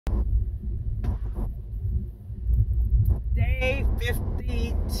Day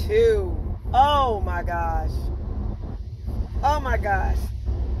 52. Oh my gosh. Oh my gosh.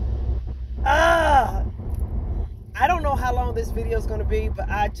 I don't know how long this video is going to be, but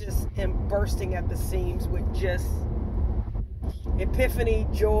I just am bursting at the seams with just epiphany,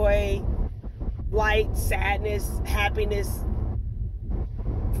 joy, light, sadness, happiness,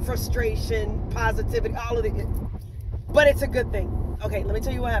 frustration, positivity, all of it. But it's a good thing. Okay, let me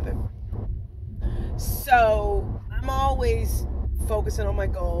tell you what happened. So I'm always focusing on my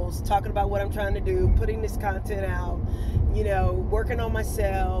goals, talking about what I'm trying to do, putting this content out, working on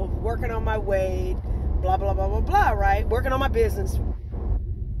myself, working on my weight, blah, blah, blah, blah, blah, right? Working on my business.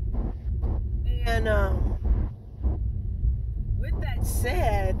 And with that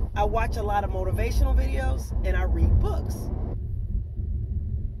said, I watch a lot of motivational videos and I read books.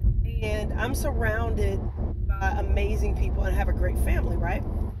 And I'm surrounded by amazing people and have a great family, right?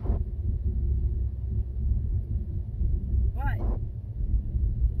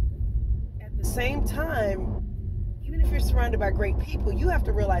 Same time, even if you're surrounded by great people, you have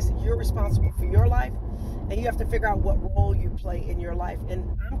to realize that you're responsible for your life and you have to figure out what role you play in your life.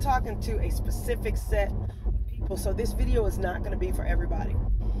 And I'm talking to a specific set of people, so this video is not going to be for everybody.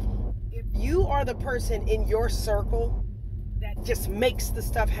 If you are the person in your circle that just makes the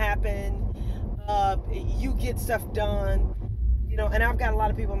stuff happen, you get stuff done, and I've got a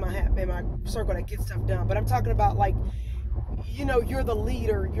lot of people in my circle that get stuff done, but I'm talking about you're the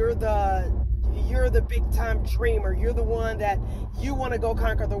leader, you're the big time dreamer, you're the one that you want to go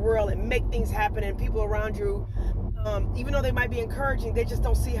conquer the world and make things happen, and people around you, even though they might be encouraging, they just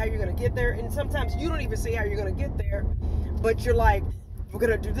don't see how you're going to get there. And sometimes you don't even see how you're going to get there, but you're like, we're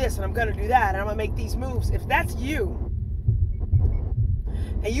going to do this and I'm going to do that and I'm going to make these moves. If that's you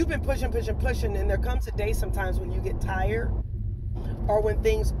and you've been pushing, and there comes a day sometimes when you get tired or when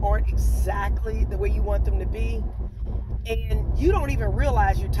things aren't exactly the way you want them to be, and you don't even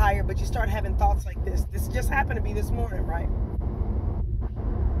realize you're tired, but you start having thoughts like this. This just happened to be this morning, right?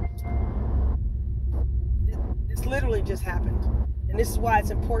 This literally just happened. And this is why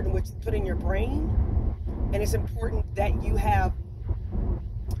it's important what you put in your brain. And it's important that you have,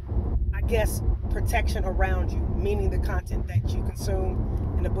 I guess, protection around you, meaning the content that you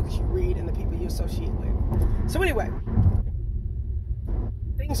consume and the books you read and the people you associate with. So anyway,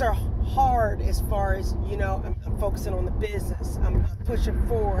 things are hard as far as, I'm focusing on the business, I'm pushing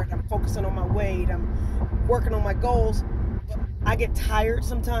forward, I'm focusing on my weight, I'm working on my goals, but I get tired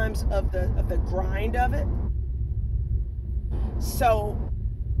sometimes of the grind of it. So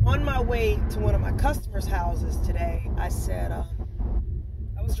on my way to one of my customers' houses today, I said, I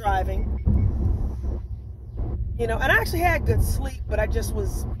was driving, and I actually had good sleep, but I just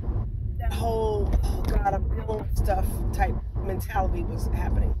was, that whole, oh God, I'm dealing with stuff type mentality was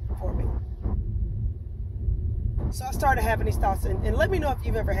happening for me. So I started having these thoughts, and let me know if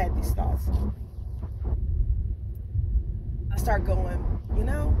you've ever had these thoughts. I start going,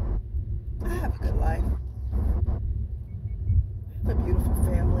 I have a good life. I have a beautiful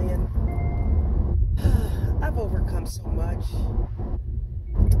family, and I've overcome so much.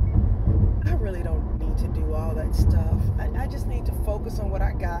 I really don't need to do all that stuff. I just need to focus on what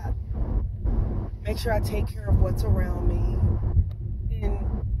I got. Make sure I take care of what's around me and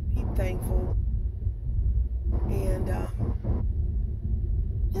be thankful. And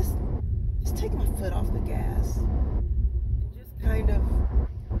just take my foot off the gas and just kind of,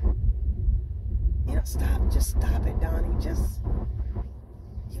 stop it, Donnie.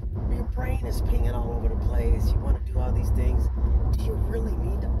 Your brain is pinging all over the place. You want to do all these things. Do you really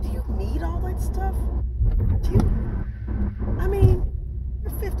need them? Do you need all that stuff?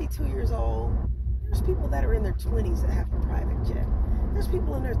 You're 52 years old. There's people that are in their 20s that have a private jet. There's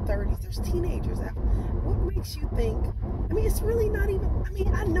people in their 30s. There's teenagers that have. What makes you think? It's really not even.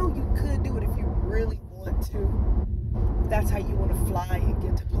 I know you could do it if you really want to. If that's how you want to fly and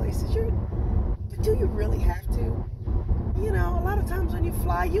get to places. But do you really have to? A lot of times when you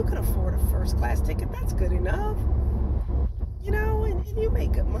fly, you can afford a first class ticket. That's good enough. And you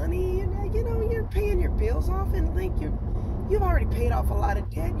make good money, and you're paying your bills off, and you've already paid off a lot of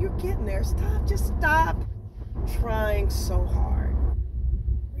debt. You're getting there. Just stop trying so hard.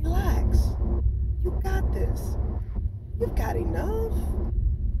 Relax. You got this. You've got enough.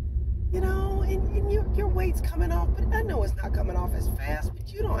 And your weight's coming off, but I know it's not coming off as fast,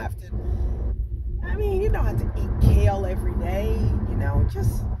 but you don't have to, you don't have to eat kale every day,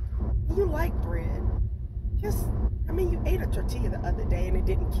 you like bread. You ate a tortilla the other day and it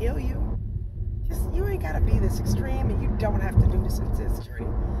didn't kill you. You ain't got to be this extreme, and you don't have to do this intense journey.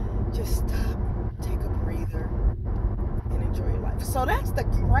 Just stop, take a breather, and enjoy your life. So that's the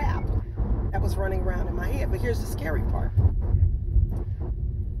crap that was running around in my head. But here's the scary part.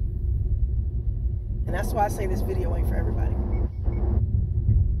 And that's why I say this video ain't for everybody.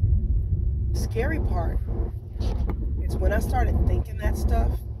 The scary part is when I started thinking that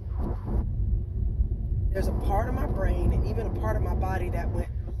stuff, there's a part of my brain and even a part of my body that went,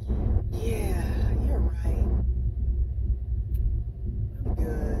 yeah, you're right. I'm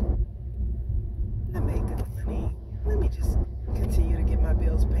good. I make good money. Let me just continue to get my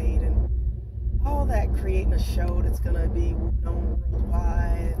bills paid, and all that creating a show that's going to be known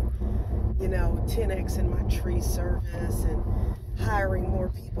worldwide, you know, 10x in my tree service and hiring more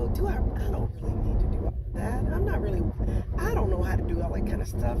people. I don't really need to do all of that. I don't know how to do all that kind of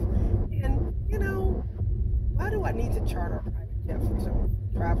stuff. And, you know, why do I need to charter a private jet for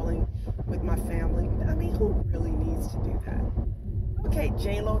traveling with my family? I mean, who really needs to do that? Okay,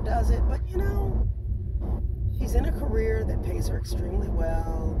 J-Lo does it, but, you know, she's in a career that pays her extremely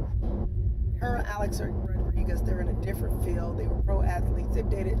well. Her and Alex Rodriguez, they're in a different field. They were pro athletes. They've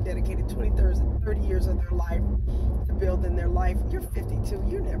dedicated 20, 30 years of their life to building their life. You're 52.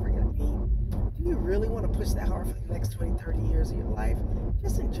 You're never going to be. Do you really want to push that hard for the next 20, 30 years of your life?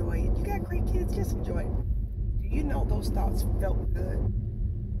 Just enjoy it. You got great kids. Just enjoy it. Do you know those thoughts felt good?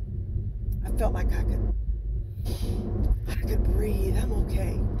 I felt like I could breathe. I'm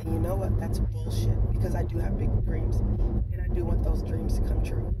okay. And you know what? That's bullshit, because I do have big dreams, and I do want those dreams to come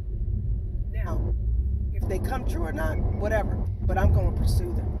true. Now, if they come true or not, whatever, but I'm going to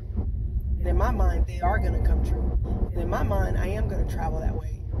pursue them. And in my mind, they are going to come true. And in my mind, I am going to travel that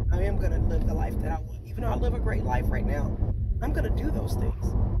way. I am going to live the life that I want. Even though I live a great life right now, I'm going to do those things.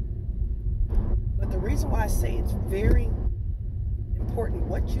 But the reason why I say it's very important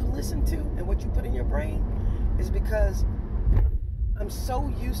what you listen to and what you put in your brain is because I'm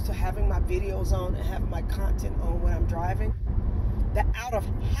so used to having my videos on and having my content on when I'm driving that out of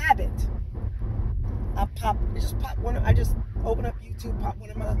habit, I just open up YouTube, pop one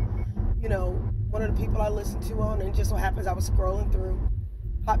of my, you know, one of the people I listen to on, and just so happens I was scrolling through,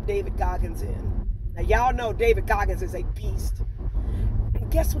 pop David Goggins in. Now y'all know David Goggins is a beast. And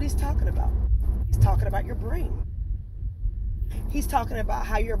guess what he's talking about? He's talking about your brain. He's talking about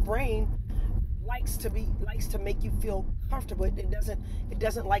how your brain likes to make you feel comfortable. It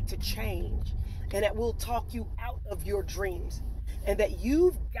doesn't like to change. And it will talk you out of your dreams. And that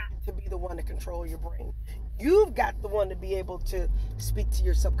you've got to be the one to control your brain. You've got the one to be able to speak to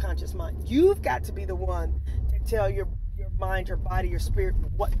your subconscious mind. You've got to be the one to tell your mind, your body, your spirit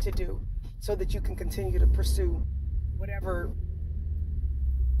what to do, so that you can continue to pursue whatever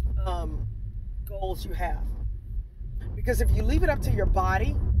goals you have. Because if you leave it up to your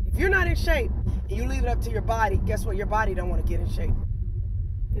body, if you're not in shape and you leave it up to your body, guess what? Your body don't want to get in shape.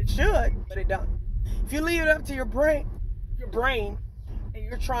 It should, but it don't. If you leave it up to your brain, and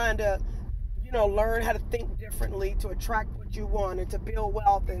you're trying to, you know, learn how to think differently to attract what you want and to build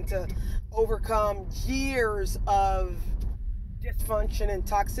wealth and to overcome years of dysfunction and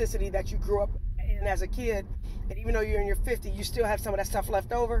toxicity that you grew up in as a kid, and even though you're in your 50s, you still have some of that stuff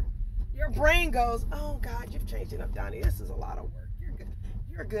left over, your brain goes, oh God, you've changed enough, Donnie. This is a lot of work.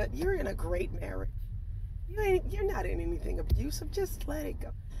 You're good. You're in a great marriage. You're not in anything abusive. Just let it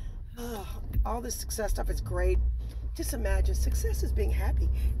go. Oh, all this success stuff is great. Just imagine success is being happy,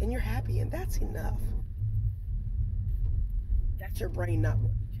 and you're happy, and that's enough. That's your brain not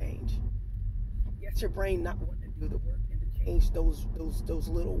wanting to change. That's your brain not wanting to do the work and to change those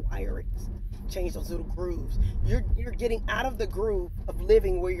little wirings, change those little grooves. You're getting out of the groove of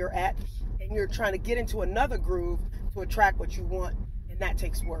living where you're at, and you're trying to get into another groove to attract what you want, and that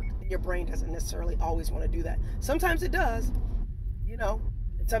takes work. And your brain doesn't necessarily always want to do that. Sometimes it does, you know,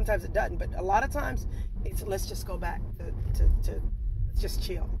 and sometimes it doesn't. But a lot of times, it's let's just go back to let's just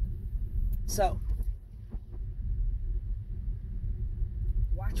chill. So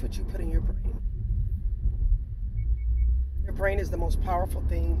watch what you put in your brain. Your brain is the most powerful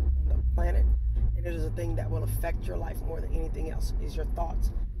thing on the planet, and it is a thing that will affect your life more than anything else. Is your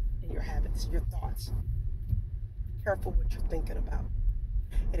thoughts and your habits. Your thoughts. Be careful what you're thinking about.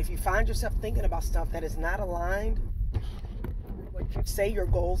 And if you find yourself thinking about stuff that is not aligned with what you say your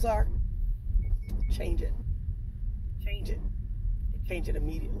goals are, change it. Change it. And change it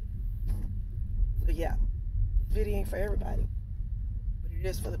immediately. So yeah, this video ain't for everybody, but it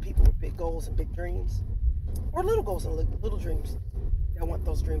is for the people with big goals and big dreams, or little goals and little dreams that want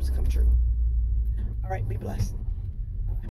those dreams to come true. All right, be blessed.